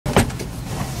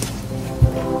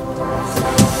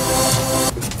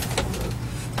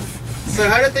So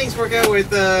how did things work out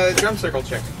with the drum circle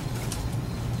chick?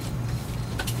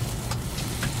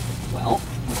 Well,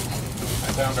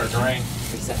 I found our drain.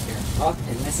 we sat here and talked,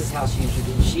 and this is how she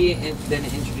introduced. She then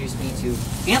introduced me to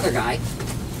Antler Guy,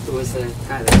 who was the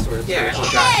guy that sort of. Yeah.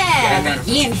 And then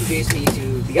he introduced me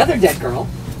to the other dead girl.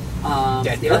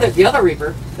 Dead the girl? other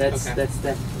Reaper. That's Okay.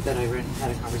 that I had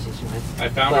a conversation with. I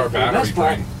found But our for the battery most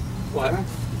part- drain. What?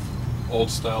 Old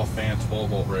style fan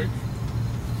 12-volt rig.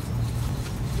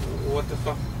 What the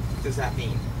fuck does that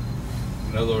mean?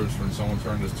 In other words, when someone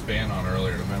turned this fan on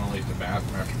earlier to ventilate the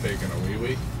bathroom after taking a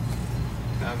wee-wee.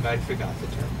 I forgot to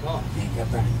turn it off. Yeah,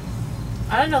 kept running.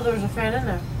 I didn't know there was a fan in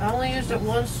there. I only used it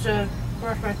once to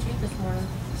brush my teeth this morning.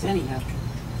 So anyhow,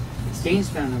 exchange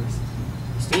phone numbers,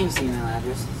 exchange email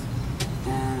addresses,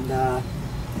 and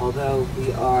although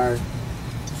we are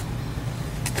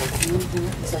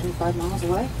 75 miles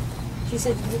away, she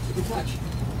said you keep in touch.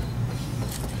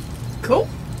 Cool.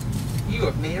 You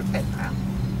have made a pen pal.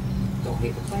 Don't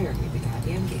hate the player, hate the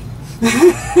goddamn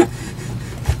game.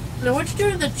 Now, what'd you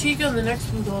do to the chica in the next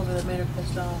food over that made her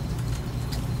pissed off?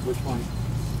 Which one?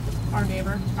 Our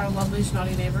neighbor. Our lovely,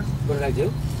 snotty neighbor. What did I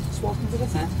do? Just walked into the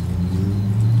tent.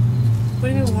 What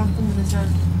do you mean walked into the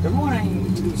tent? Remember when I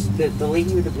introduced the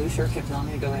lady with the blue shirt kept telling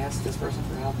me to go ask this person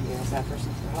for help and go ask that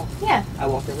person for help? Yeah. I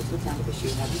walked over to the tent because she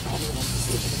was having problems and wanted to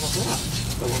see if I could help her out.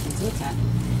 So I walked into the tent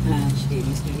and she gave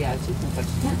me snooty attitude and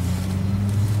touched the tent.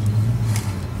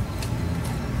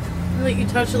 Like you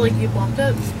touched it like you bumped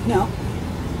it? No.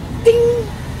 Ding!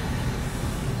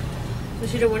 So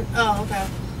she didn't want, oh, okay.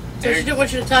 So she didn't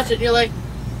want you to touch it. You're like,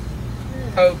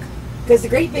 Poke. Because the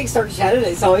great big stark shadow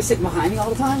that's always sitting behind me all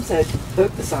the time said,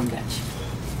 poke the sun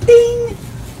bitch. Ding!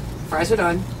 Fries are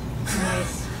done.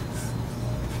 nice.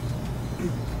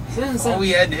 So then All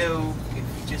we had to do, if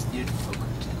we just did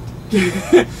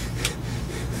poker.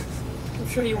 I'm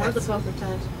sure you want the poker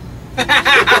tent.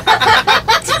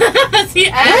 he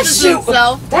asks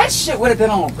himself. That shit would have been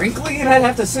all wrinkly, and I'd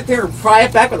have to sit there and pry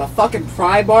it back with a fucking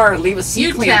pry bar and leave a You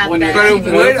C-clamp tap when that. But keep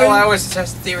it would open. allow us to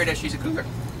test the theory that she's a cougar.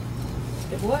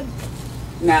 It would.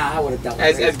 Nah, I would have dealt with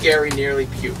As it. Gary nearly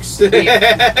pukes. Brave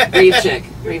chick.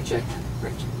 Brave chick.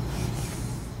 Brave chick.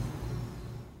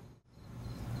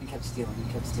 And kept stealing,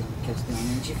 and kept stealing, and kept stealing.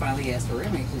 And she finally asked her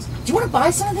roommate, she goes, do you want to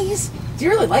buy some of these? Do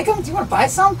you really like them? Do you want to buy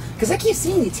some? Because I keep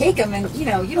seeing you take them, and you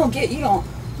know, you don't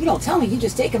tell me, you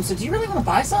just take them. So do you really want to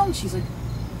buy some? She's like,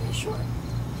 yeah, sure.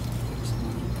 Give her some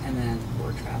money. And then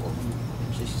word traveled, and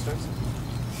eventually she starts.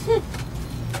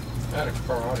 I had a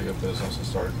car audio business and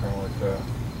started kind of like that.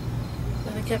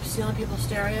 And they kept stealing people's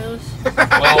stereos.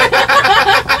 Well,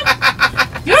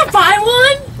 You want to buy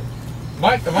one?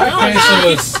 my case it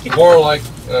was more like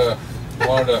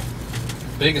one of the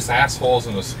biggest assholes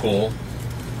in the school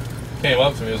came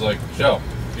up to me and was like, Joe,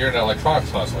 you're in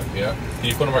electronics class. Like, yeah. Can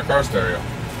you put in my car stereo?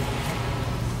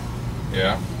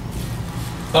 Yeah.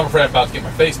 I'm afraid I'm about to get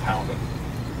my face pounded.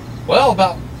 Well,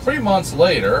 about 3 months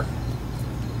later,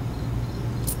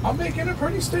 I'm making a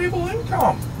pretty stable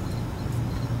income.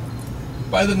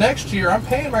 By the next year, I'm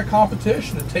paying my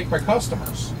competition to take my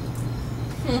customers.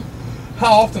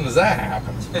 How often does that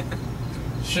happen?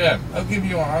 Shit, I'll give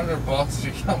you $100 if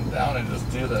you come down and just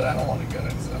do that. I don't want to get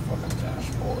into that fucking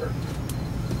dashboard.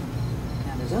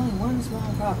 Now, there's only one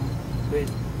small problem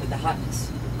with the hotness.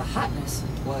 The hotness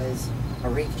was a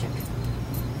rape chick.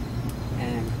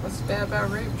 And What's bad about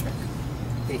rape chick?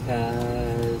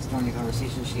 because during the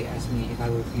conversation, she asked me if I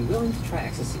would be willing to try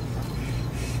ecstasy with her.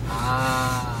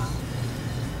 Ah.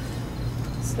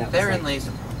 So that was Therein like, lays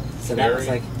the problem. so that was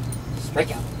like,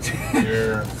 strike out.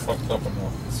 You're fucked up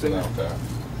enough without that.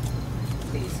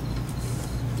 Please.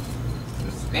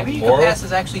 Maybe you Moral- could pass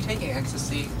as actually taking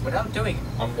ecstasy without doing it.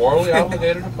 I'm morally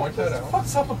obligated to point that out.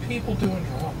 What's up with people doing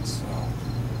drugs?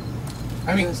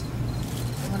 I mean, I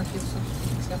want to feel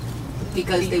something acceptable.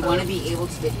 Because they want to be able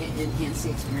to enhance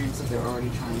the experience that they're already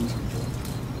trying to enjoy.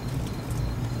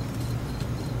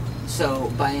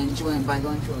 So by going to a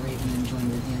rave and enjoying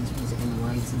the dance music and the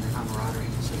lights and the camaraderie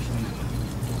and the social network,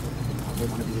 they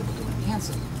want to be able to enhance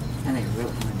it, and they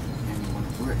really want to, and they want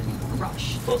to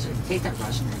rush. So they take that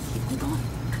rush and they keep on going,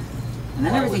 and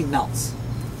then everything melts.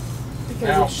 Because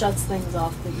Now- it shuts things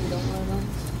off that you don't want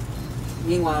to.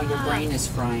 Meanwhile, your brain is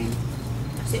frying.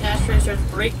 The ashtray starts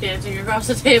breakdancing across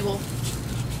the table.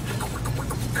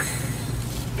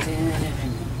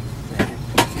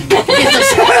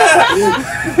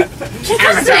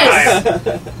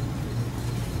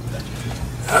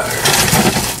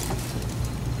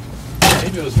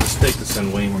 maybe it was a mistake to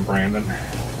send William and Brandon.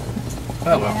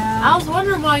 Oh well. I was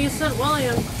wondering why you sent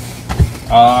William.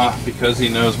 Because he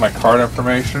knows my card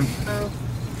information. Oh.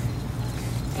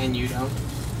 And you don't?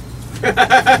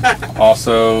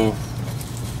 Also,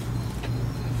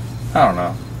 I don't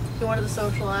know. You wanted to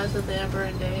socialize with Amber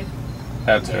and Dave.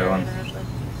 That too. Gary And, and Ashley.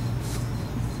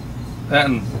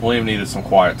 and William needed some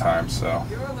quiet time, so.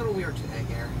 You're a little weird today,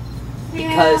 Gary.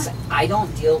 Because I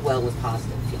don't deal well with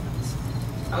positive feelings.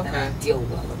 And Okay. I deal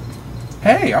well with it.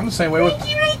 Hey, I'm the same way with. I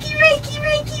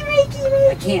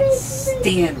can't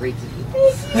stand Reiki people.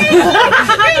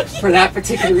 For that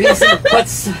particular reason. But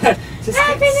just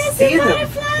can't stand them.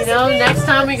 You know, next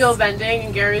time we go bending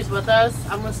and Gary's with us,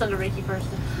 I'm gonna send a Reiki person.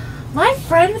 My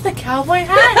friend with the cowboy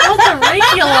hat wants a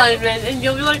Reiki alignment, and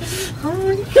you'll be like,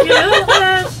 "Oh, cute,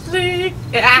 Ashley."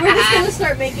 We're just gonna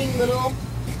start making little.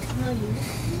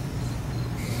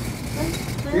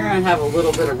 You're gonna have a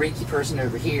little bit of Reiki person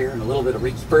over here, and a little bit of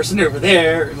Reiki person over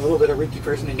there, and a little bit of Reiki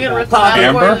person in You your rip back them out pocket.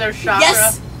 Amber? according to their chakra.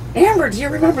 Yes! Amber, do you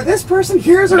remember this person?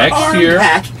 Here's her Next arm year-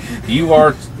 pack. You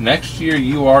are next year.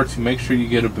 You are to make sure you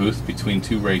get a booth between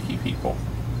two Reiki people.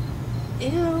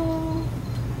 Ew.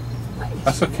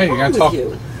 That's okay. You're What's gonna wrong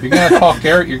talk. with you? You're gonna talk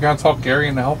Gary. You're gonna talk Gary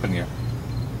into helping you.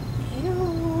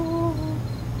 Ew.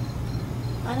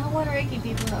 I don't want Reiki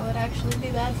people. That would actually be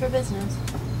bad for business.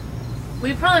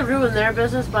 We probably ruin their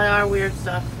business by our weird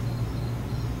stuff.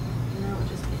 No, it would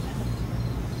just be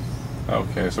bad.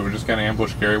 Okay, so we're just gonna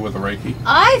ambush Gary with a Reiki.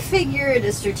 I figured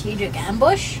a strategic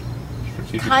ambush,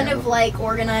 Strategic kind ambush. of like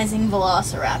organizing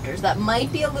velociraptors. That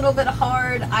might be a little bit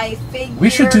hard. I figured. We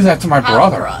should do that to my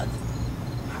brother. Halberd.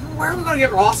 Where are we going to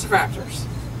get Velociraptors?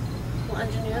 We'll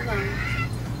engineer them.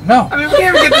 No. I mean, we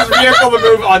can't even get this vehicle to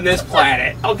move on this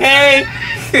planet, okay?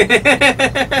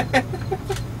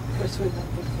 First way about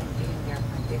Bigfoot being there,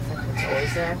 my Bigfoot that's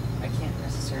always there, I can't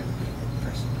necessarily be a good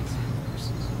person next to that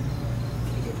person.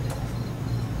 We did that.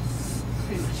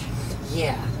 Pretty much.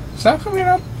 Yeah. Is that coming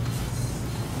up?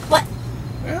 What?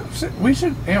 Yeah, we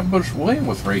should ambush William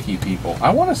with Reiki people.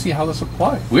 I want to see how this would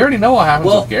play. We already know what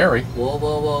happens with Gary.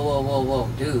 Whoa,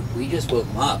 dude, we just woke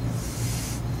him up.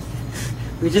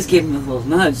 We just gave him a little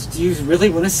nudge. Do you really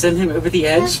want to send him over the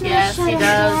edge? Yes, he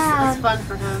does. It's fun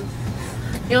for him.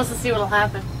 He wants to see what'll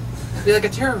happen. It'll be like a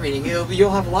terror meeting. You'll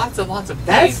have lots of pain.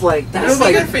 That's like It'll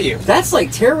be good for you. That's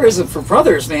like terrorism for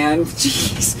brothers, man.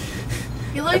 Jeez.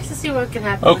 He likes to see what can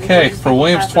happen. when he Okay, goes for to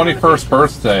William's pass on 21st vacation.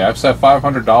 birthday, I've set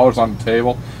 $500 on the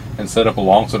table and said it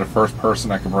belongs to the first person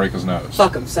that can break his nose.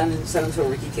 Fuck him. Send him to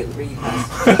a Reiki class.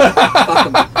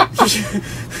 Fuck him.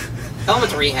 Tell them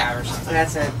it's rehabbers.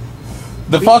 That's it.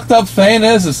 The fucked up thing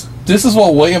is this is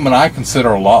what William and I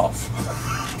consider love.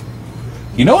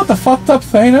 You know what the fucked up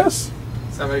thing is?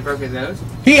 Somebody broke his nose?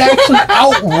 He actually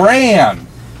outran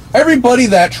everybody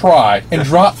that tried and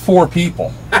dropped 4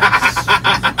 people.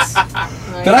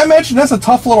 Did I mention that's a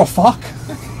tough little fuck?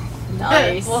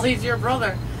 Nice. Well, he's your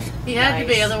brother. He had to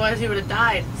be, Nice. otherwise he would have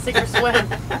died. Sink or swim.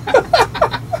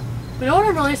 We know what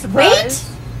I'm really surprised.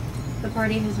 The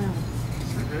party has known.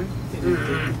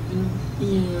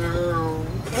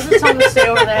 Wasn't telling them to stay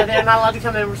over there. They're not allowed to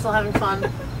come in. We're still having fun.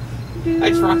 I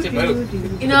just rocked your boat.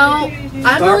 You know, I'm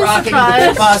Start really rocking the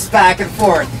surprised. bus back and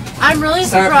forth. I'm really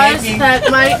Start surprised making- that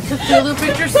my Cthulhu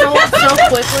picture sold so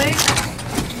quickly.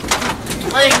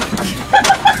 Like,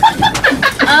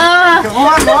 Come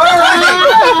on, more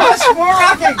rocking! Much more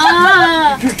rocking!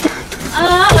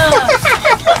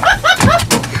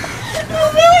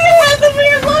 William had the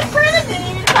weird look for the day.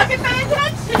 You fucking pay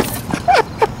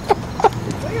attention.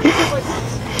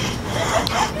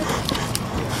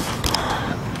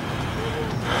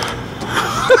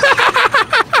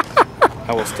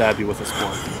 I will stab you with a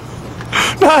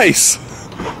splint. Nice!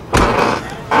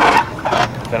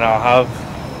 Then I'll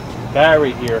have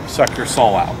Barry here suck your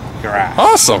soul out your ass.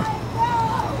 Awesome.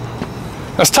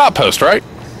 That's top post, right?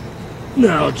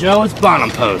 No, Joe, it's bottom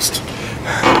post.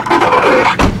 I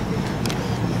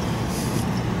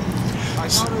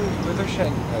thought it was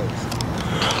Withershed Post.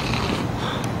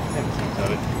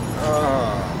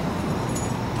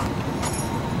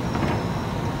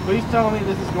 Please tell me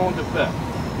this is going to fit.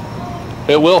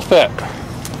 It will fit.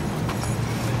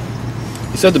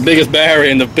 You said the biggest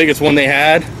Barry and the biggest one they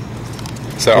had?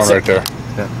 That one right there.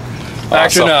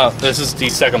 Actually, no, this is the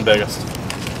second biggest.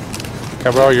 Can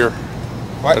I borrow your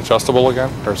What? adjustable again?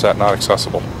 Or is that not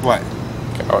accessible? What?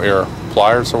 Or your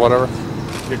pliers or whatever?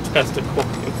 Your testicle.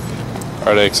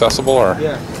 Are they accessible or?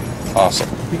 Yeah. Awesome.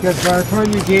 Because by the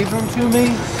time you gave them to me,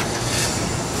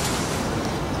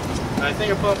 I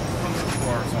think I put on the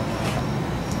floor or something.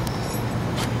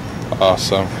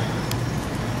 Awesome.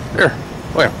 Here,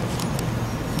 William.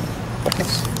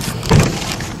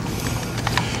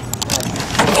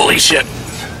 Holy shit.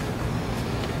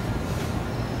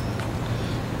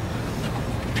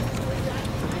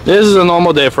 This is a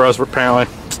normal day for us, apparently.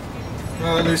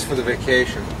 well, at least for the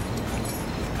vacation.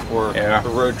 or Yeah. the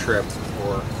road trip,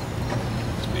 or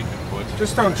Speaking of which.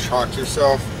 just don't shock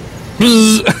yourself.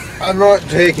 I'm not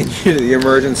taking you to the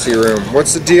emergency room.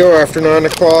 What's the deal after 9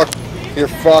 o'clock? You're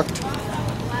fucked.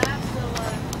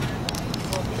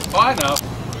 I know.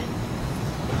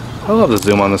 I love the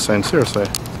zoom on this thing, seriously.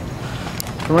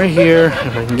 From right here,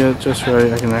 if I can get it just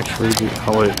right, I can actually do.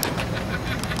 Oh, wait.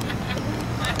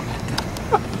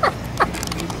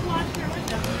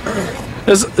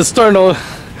 It's starting to.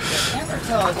 Amber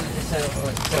tells me,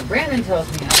 so Brandon tells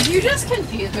me. You just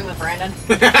confused me with Brandon.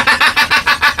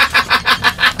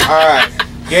 Alright,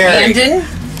 Gary. Brandon?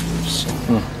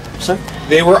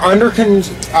 They were under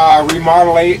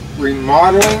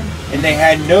remodeling, and they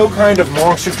had no kind of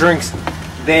monster drinks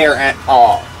there at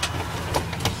all.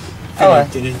 Oh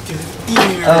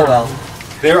well.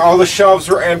 There, all the shelves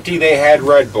were empty. They had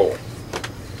Red Bull.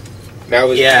 That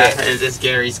was Yeah, it. and this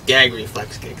Gary's gag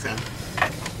reflex kicks in.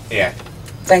 Yeah.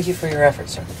 Thank you for your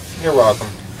efforts, sir. You're welcome.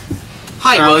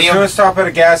 Hi, I was William. going to stop at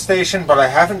a gas station, but I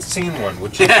haven't seen one,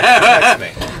 which is text me.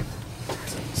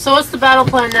 So what's the battle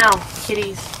plan now,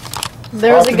 kiddies?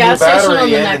 There's Pop a the gas new station on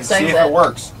battery the in next and see if it exit.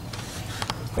 works.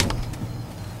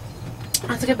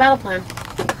 That's a good battle plan.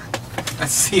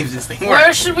 Let's see if this thing Where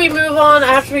works. should we move on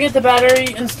after we get the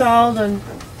battery installed? And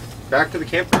Back to the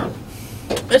campground.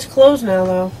 it's closed now,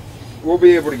 though. We'll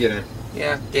be able to get in.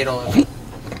 Yeah, gate 11.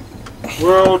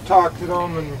 We'll talk to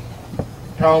them and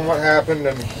tell them what happened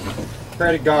and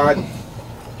pray to God.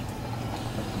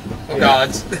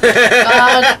 Gods.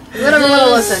 Let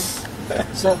everyone listen.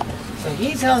 So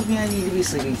he tells me I need to be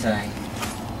sleeping tonight.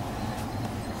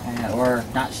 Or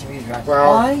not should be driving.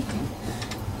 Well- Why?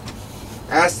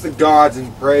 Ask the gods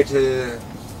and pray to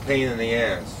pain in the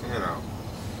ass, you know.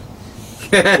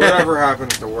 Whatever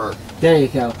happens to work. There you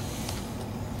go.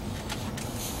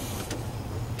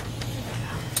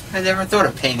 I never thought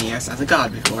of pain in the ass as a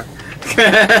god before.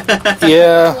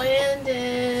 Yeah,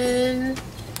 Landon.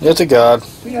 it's a god.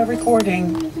 We are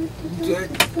recording.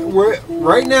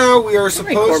 Right now, we are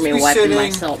supposed to be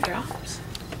sitting drops.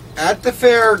 at the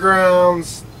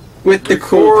fairgrounds With the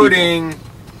cool people. recording,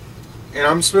 and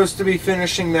I'm supposed to be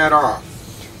finishing that off.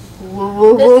 This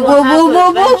will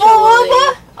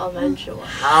happen eventually.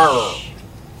 Arr.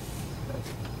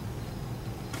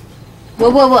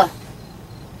 What?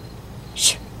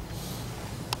 Shh.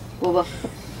 What?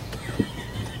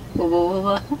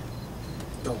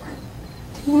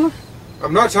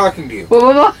 I'm not talking to you.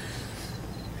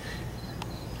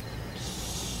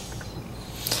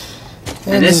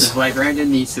 And this is why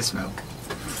Brandon needs to smoke.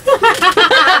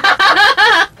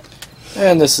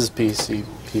 And this is PC,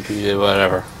 PP,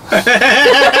 whatever.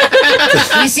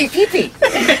 PCPP.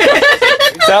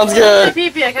 Sounds good.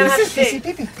 Pee-pee, I kind of have to pee.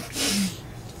 PCPP.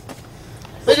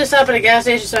 Let's just stop at a gas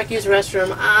station so I can use the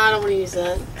restroom. I don't want to use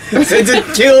that. Since it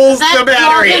kills the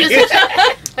battery.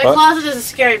 That closet is a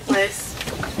scary place.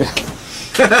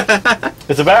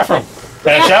 It's a bathroom.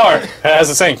 And a shower. It has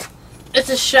a sink. It's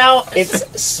a shower. It's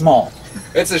small.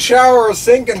 It's a shower, a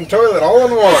sink, and toilet all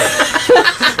in one.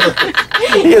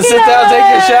 You can sit down, take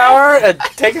your shower, and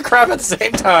take a crap at the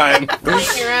same time.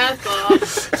 Take your ass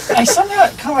off. I somehow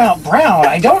come out brown.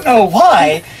 I don't know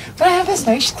why, but I have this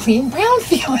nice clean brown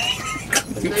feeling.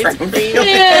 Nice clean.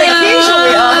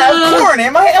 Occasionally I'll have corn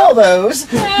in my elbows.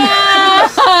 Why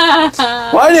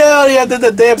the hell do you have to do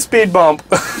the damn speed bump?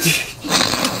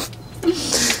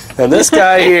 And this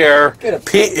guy here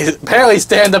apparently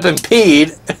stand up and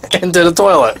peed into the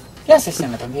toilet. Yes, I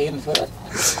stand up and pee in the toilet.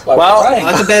 Well,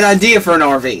 That's a bad idea for an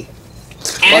RV.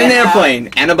 And an airplane.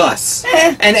 And a bus.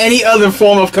 And any other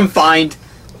form of confined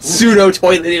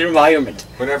pseudo-toilet environment.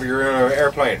 Whenever you're in an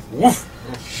airplane. Woof.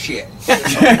 Oh, shit.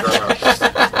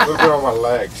 Look at all my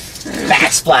legs.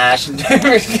 Backsplash and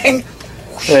everything.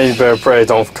 yeah, you better pray it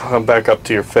don't come back up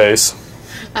to your face.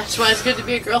 That's why it's good to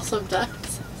be a girl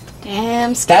sometimes.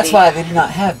 Damn. That's why they do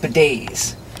not have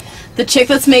bidets. The chick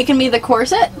that's making me the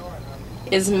corset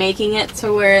is making it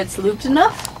to where it's looped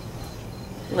enough,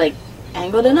 like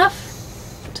angled enough,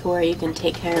 to where you can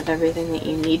take care of everything that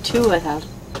you need to without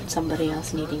somebody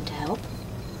else needing to help.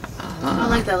 I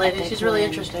like that lady. She's really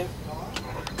interesting.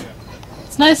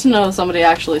 It's nice to know somebody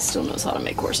actually still knows how to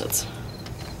make corsets.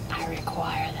 I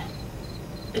require them.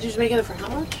 Did you just make it for how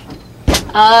much?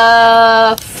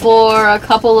 For a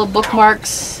couple of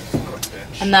bookmarks,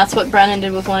 and that's what Brennan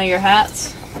did with one of your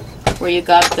hats, where you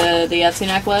got the Etsy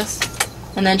necklace.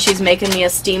 And then she's making me a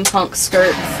steampunk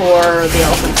skirt for the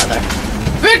elephant feather.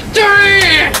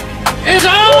 Victory is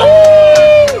all!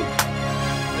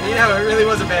 You know, it really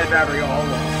was a bad battery all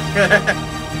along.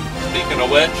 Speaking of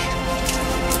which,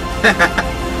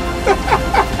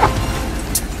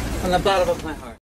 From the bottom of my heart.